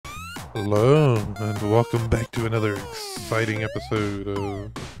Hello, and welcome back to another exciting episode of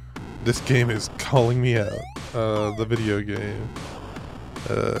This Game Is Calling Me Out, the video game.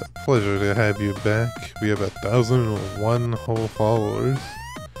 Pleasure to have you back. We have 1,001 whole followers,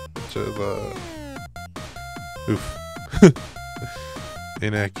 which is, oof,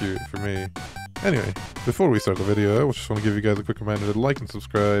 inaccurate for me. Anyway, before we start the video, I just want to give you guys a quick reminder to like and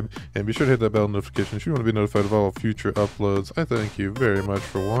subscribe, and be sure to hit that bell notification if you want to be notified of all future uploads. I thank you very much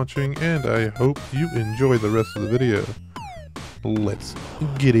for watching, and I hope you enjoy the rest of the video. Let's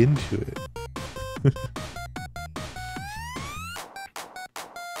get into it.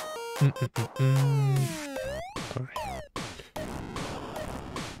 Alright.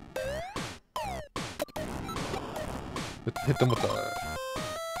 Hit them with the...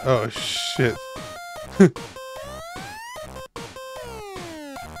 Oh shit.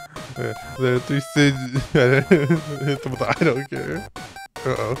 There are 3 stages. Hit them with the I don't care.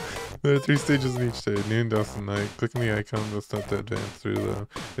 Uh-oh. There are 3 stages in each stage, noon, dusk, and night. Clicking the icon will start to advance through them.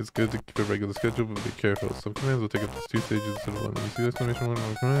 It's good to keep a regular schedule, but be careful. Some commands will take up to 2 stages instead of 1. When you see the exclamation mark on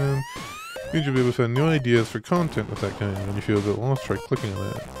the command, means you'll be able to find new ideas for content with that kind. When you feel a bit lost, try clicking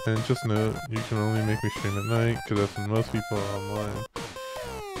on that. And just note, you can only make me stream at night, because that's when most people are online.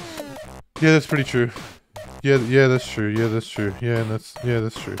 Yeah, that's pretty true. Yeah, that's true. Yeah, that's true. Yeah, that's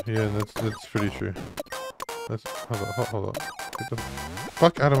true. Yeah, that's pretty true. Hold on. Get the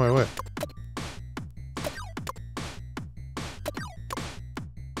fuck out of my way.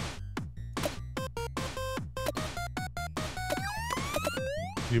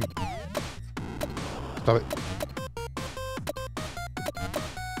 You stop it.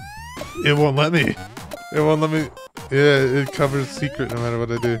 It won't let me. It won't let me. Yeah, it covers secret no matter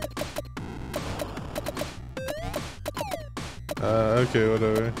what I do. Okay,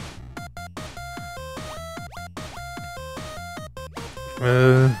 whatever.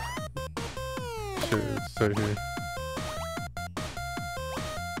 Sure, let's start here.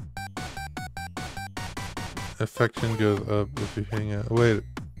 Affection goes up if you hang out. Wait.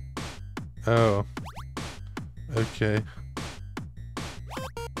 Oh. Okay.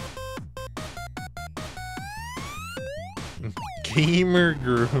 Gamer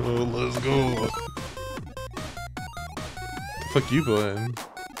girl, let's go. Fuck you playing?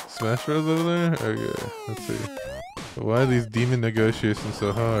 Smash Bros over there? Okay, let's see. Why are these demon negotiations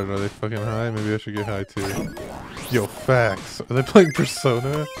so hard? Are they fucking high? Maybe I should get high too. Yo, facts. Are they playing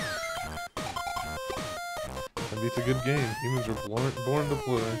Persona? Maybe it's a good game. Humans were born to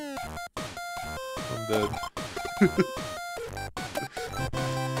play. I'm dead.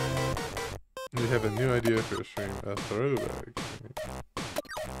 We have a new idea for a stream. A throwback.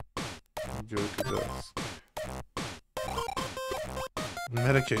 Go to dusk.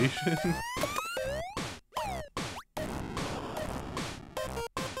 Medication?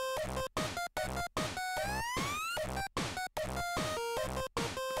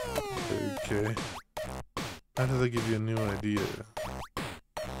 Okay. How do they give you a new idea?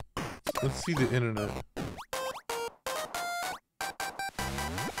 Let's see the internet.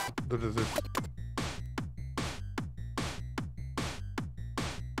 What is this?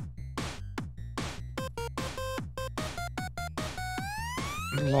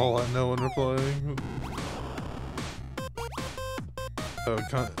 Lol, no one replying. Oh,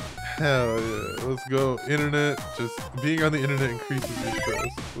 hell yeah. Let's go. Internet. Just being on the internet increases your stress.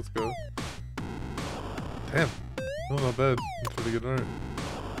 Let's go. Damn. Oh, not bad. That's pretty good art.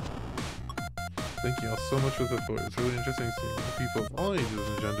 Thank you all so much for the support. It's really interesting seeing people of all ages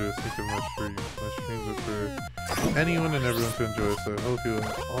and genders think of my streams. My streams are for anyone and everyone to enjoy, so I hope you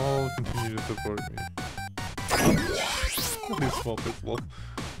all continue to support me. These small pixels.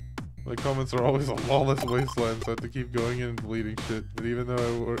 My comments are always a lawless wasteland, so I have to keep going in and deleting shit. But even though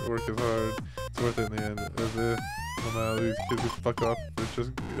I work as hard, it's worth it in the end. As if, no matter, these kids just fuck off, they're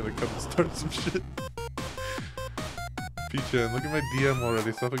just gonna come and start some shit. P-Chan, look at my DM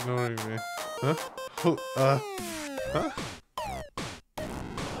already, stop ignoring me. Huh? Oh, huh?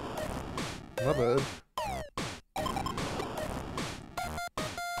 My bad.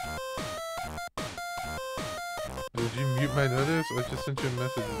 Did you mute my notice? I just sent you a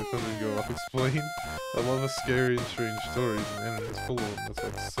message before they go off. Explain. I love a scary and strange stories, and the internet's full of them. That's why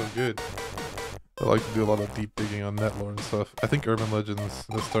it's so good. I like to do a lot of deep digging on net lore and stuff. I think urban legends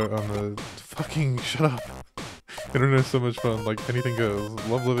that start on the fucking shut up. Internet's so much fun. Like anything goes.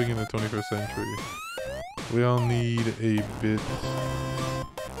 Love living in the 21st century. We all need a bit.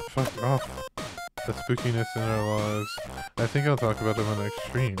 Fuck off. The spookiness in our lives. I think I'll talk about it on my next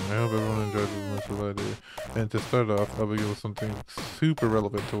stream. I hope everyone enjoys it as much as I do. And to start off, I'll begin with something super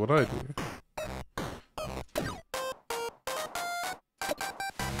relevant to what I do.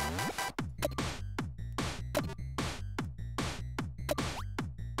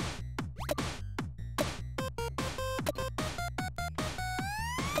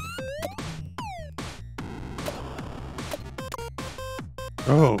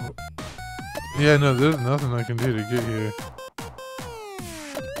 Oh. Yeah, no, there's nothing I can do to get here.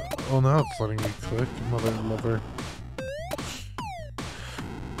 Oh, now it's letting me click. Mother lover.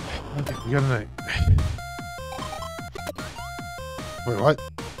 Okay, we got a night. Wait, what?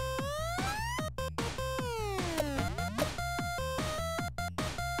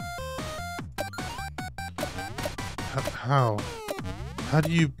 How? How do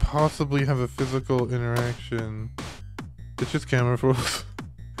you possibly have a physical interaction? Bitch's camera rules.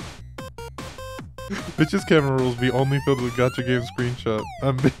 Bitch's camera rules be only filled with gacha game screenshot.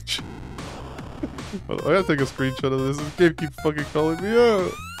 I'm bitch. I gotta take a screenshot of this. This game keeps fucking calling me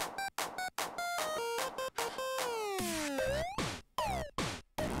out.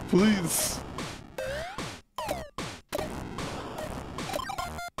 Please.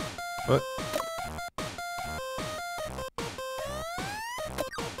 What?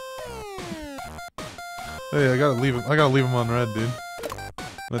 Hey, I gotta leave him. I gotta leave him on red, dude.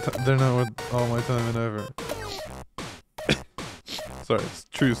 They're not worth all my time and effort. Sorry, it's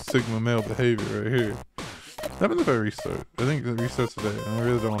true Sigma male behavior right here. What happens if I restart? I think it restarts today, and I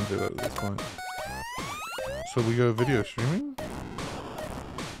really don't want to do that at this point. So we go video streaming?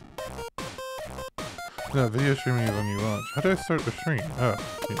 No, video streaming is when you watch. How do I start the stream? Oh,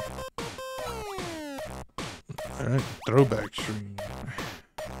 yeah. Alright, throwback stream.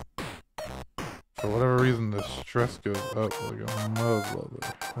 For whatever reason, the stress goes up like a mother.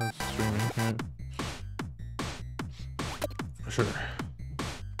 That's streaming, right? Sure.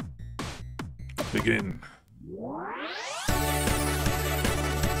 Begin.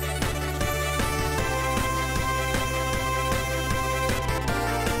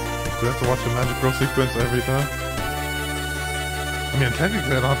 Do I have to watch the Magic Girl sequence every time? I mean,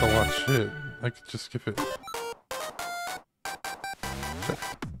 technically I don't have to watch shit. I could just skip it. Sure.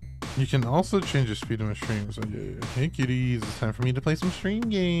 You can also change the speed of my stream, so yeah. Hey cuties, it's time for me to play some stream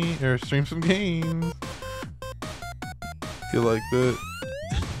some games. You like that?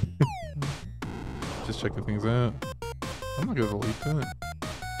 Just checking things out. I'm not gonna delete that.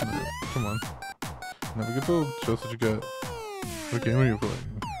 No, come on. Have a good build. Show us what you got. What game are you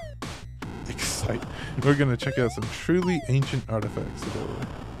playing? Excite. We're gonna check out some truly ancient artifacts today.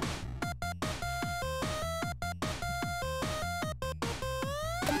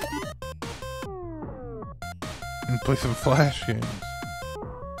 And play some Flash games.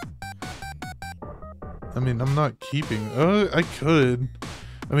 I mean, I'm not keeping. Oh, I could.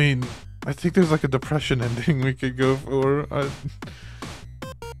 I mean, I think there's like a depression ending we could go for. I'm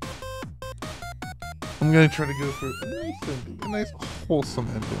gonna try to go for a nice ending, a nice wholesome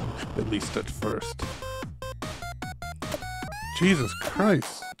ending, at least at first. Jesus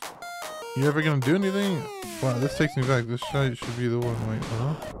Christ! You ever gonna do anything? Wow, this takes me back. This should be the one. Wait,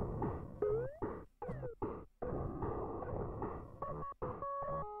 huh?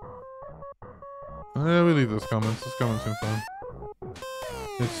 Yeah, we leave those comments. Those comments seem fun.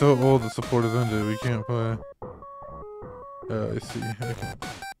 It's so old the support is ended. We can't play. I see. Okay.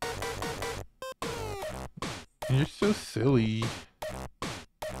 You're so silly.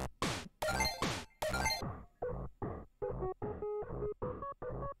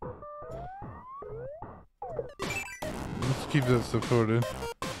 Let's keep that supported.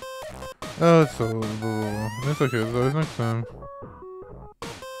 Oh, it's so old. It's okay. It's always next time.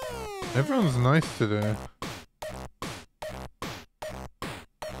 Everyone's nice today.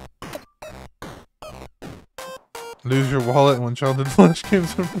 Lose your wallet when childhood Flash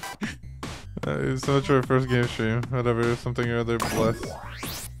games are it was so much for our first game stream. Whatever, something or other, bless.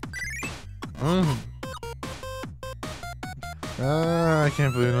 I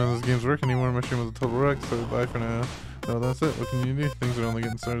can't believe none of those games work anymore. My stream was a total wreck, so bye for now. No, that's it. What can you do? Things are only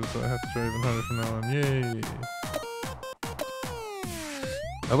getting started, so I have to try even harder from now on. Yay!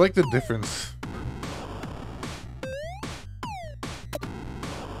 I like the difference.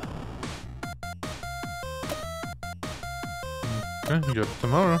 Okay, you got it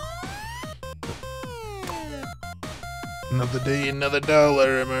tomorrow. Another day, another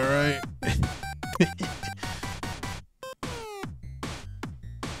dollar, am I right?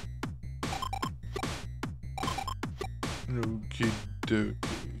 Okie dokie.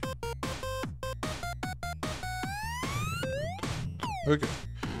 Okay.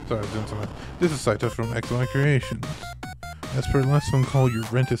 Sorry, I was doing something. This is Saito from XY Creations. As per last phone call, your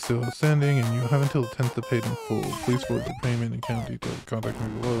rent is still outstanding and you have until the 10th to pay it in full. Please forward the payment and account details. Contact me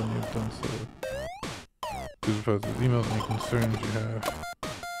below and you have done so. Please reply to this email with any concerns you have.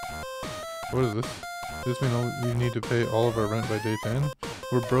 What is this? Does this mean we need to pay all of our rent by day 10?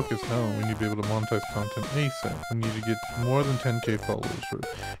 We're broke as hell and we need to be able to monetize content ASAP. We need to get more than 10k followers for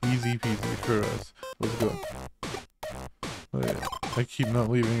easy peasy for us. Let's go. Oh, yeah. I keep not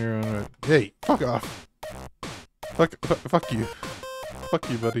leaving your own right. Hey, fuck off. Fuck you. Fuck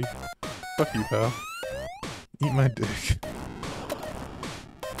you, buddy. Fuck you, pal. Eat my dick.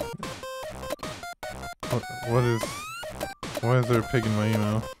 What is... Why is there a pig in my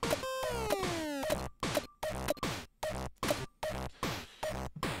email?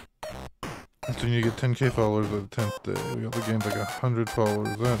 So you get 10k followers by the 10th day. We also gained like 100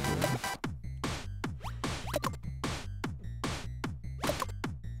 followers that day.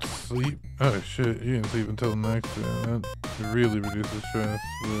 Sleep? Oh shit, you didn't sleep until the next day. That really reduces stress.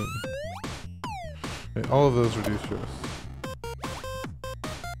 But... Hey, all of those reduce stress.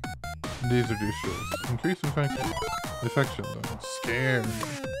 These reduce stress. Increase infection though. Scary.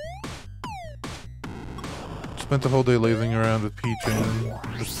 Spent the whole day lazing around with Peach and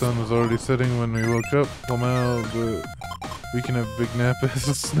the sun was already setting when we woke up. Well, but we can have a big nap as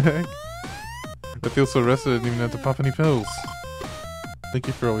a snack. I feel so rested I didn't even have to pop any pills. Thank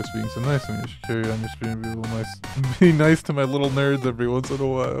you for always being so nice to me. You should carry on your stream and be a little nice. Be nice to my little nerds every once in a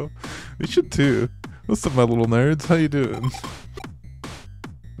while. You should too. What's up, my little nerds? How you doing?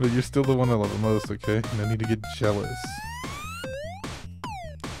 But you're still the one I love the most, okay? And I need to get jealous.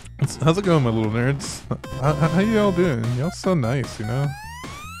 How's it going, my little nerds? How you all doing? Y'all so nice, you know?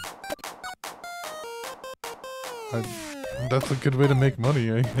 That's a good way to make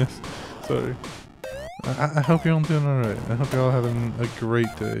money, I guess. Sorry. I hope y'all doing alright. I hope y'all having a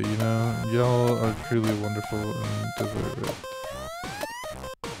great day, you know? Y'all are truly wonderful and deserve it.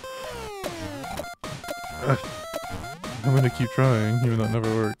 I'm gonna keep trying, even though it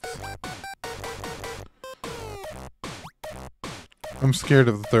never works. I'm scared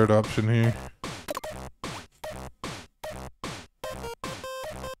of the third option here.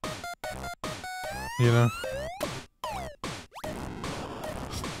 You know?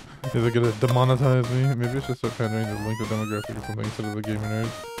 Is it gonna demonetize me? Maybe I should start pandering to the link of demographic or something instead of the gamer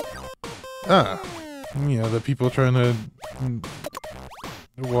nerds. Ah! Yeah, the people trying to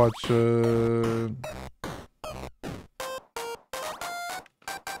watch,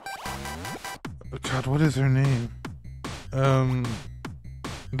 God, what is her name?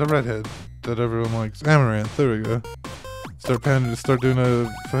 The redhead that everyone likes. Amaranth, there we go. Start doing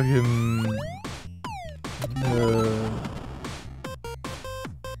a fucking...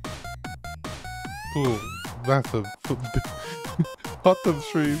 Cool. That's a... Hot tub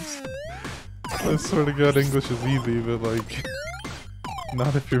streams. I swear to God, English is easy, but like...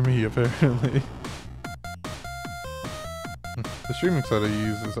 Not if you're me, apparently. The streaming site I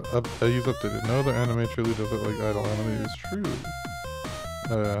use is updated. No other anime truly does it like idol anime. It's true.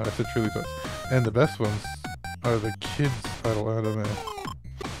 I said truly twice. And the best ones are the kids idol anime.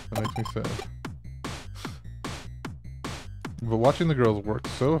 That makes me sad. But watching the girls work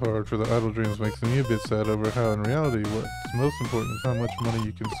so hard for their idol dreams makes me a bit sad over how in reality what's most important is how much money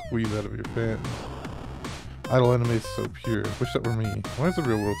you can squeeze out of your fans. Idol anime is so pure. Wish that were me. Why is the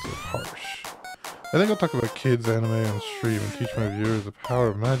real world so harsh? I think I'll talk about kids anime on stream and teach my viewers the power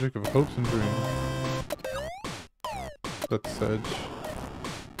of magic of hopes and dreams. That's Sedge.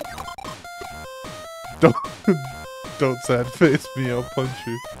 Don't sad face me, I'll punch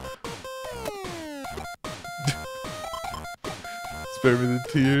you. Spare me the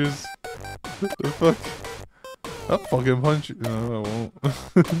tears. What the fuck? I'll fucking punch you. No, I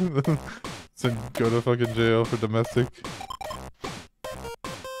won't. So go to fucking jail for domestic.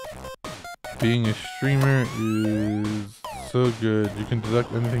 Being a streamer is so good. You can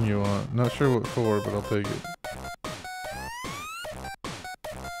deduct anything you want. Not sure what for, but I'll take it.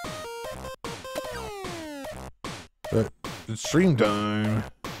 But it's stream time.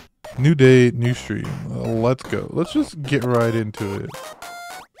 New day, new stream. Let's go. Let's just get right into it.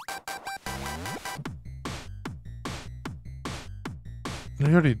 I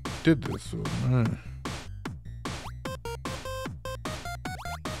already did this one.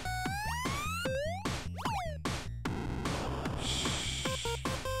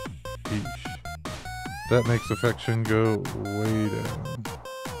 That makes affection go way down.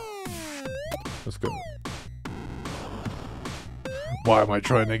 Let's go. Why am I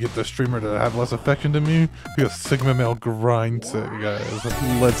trying to get the streamer to have less affection to me? Because Sigma Male grinds it, guys.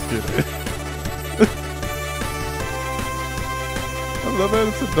 Let's get it. I love it.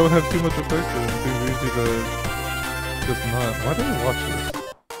 It's don't have too much affection. It's too easy to just not. Why did I watch this?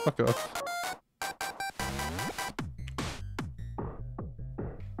 Fuck off.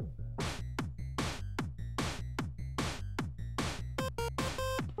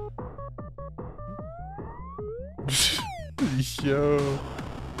 Yo.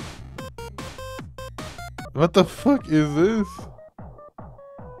 What the fuck is this?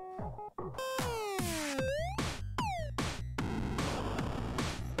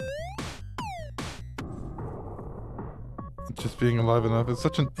 Just being alive enough. It's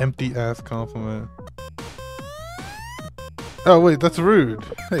such an empty ass compliment. Oh wait, that's rude.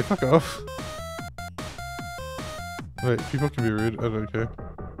 Hey, fuck off. Wait, people can be rude. I don't care.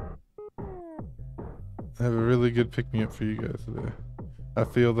 I have a really good pick-me-up for you guys today. I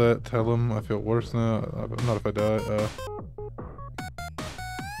feel that. Tell them I feel worse now. Not if I die.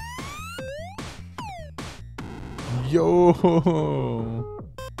 Yo!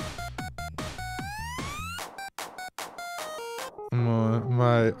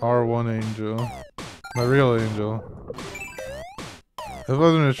 My R1 angel. My real angel. I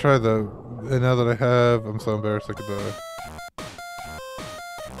wasn't gonna try that, and now that I have, I'm so embarrassed I could die.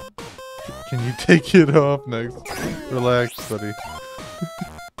 Can you take it off next? Relax, buddy.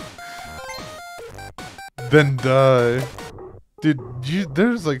 Then die. Dude,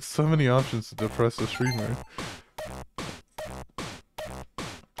 there's like so many options to depress a streamer.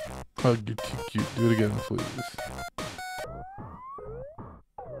 Oh, you're too cute. Do it again, please.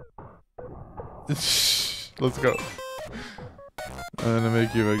 Let's go. I'm gonna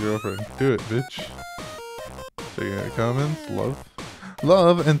make you my girlfriend. Do it, bitch. Checking out comments. Love.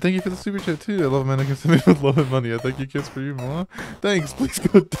 Love, and thank you for the super chat too. I love men who can send me with love and money. I thank you, kiss for you, Mom. Thanks, please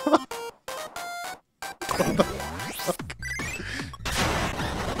go die. What the fuck?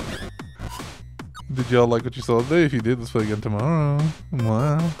 Did y'all like what you saw today? If you did, let's play again tomorrow.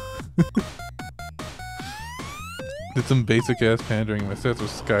 Wow. Did some basic ass pandering. My stats were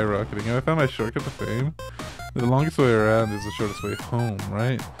skyrocketing, and I found my shortcut to fame. The longest way around is the shortest way home,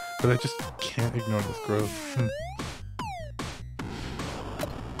 right? But I just can't ignore this growth.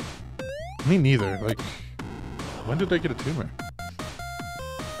 Me neither. Like, when did I get a tumor?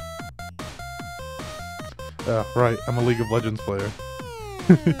 Right. I'm a League of Legends player.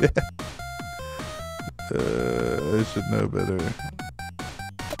 I should know better.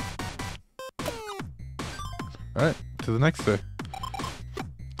 Alright, to the next day.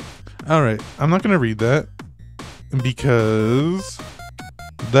 Alright, I'm not gonna read that because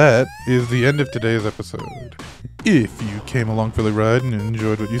that is the end of today's episode. If you came along for the ride and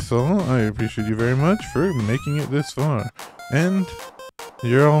enjoyed what you saw, I appreciate you very much for making it this far. And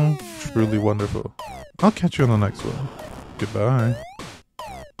you're all truly wonderful. I'll catch you on the next one. Goodbye.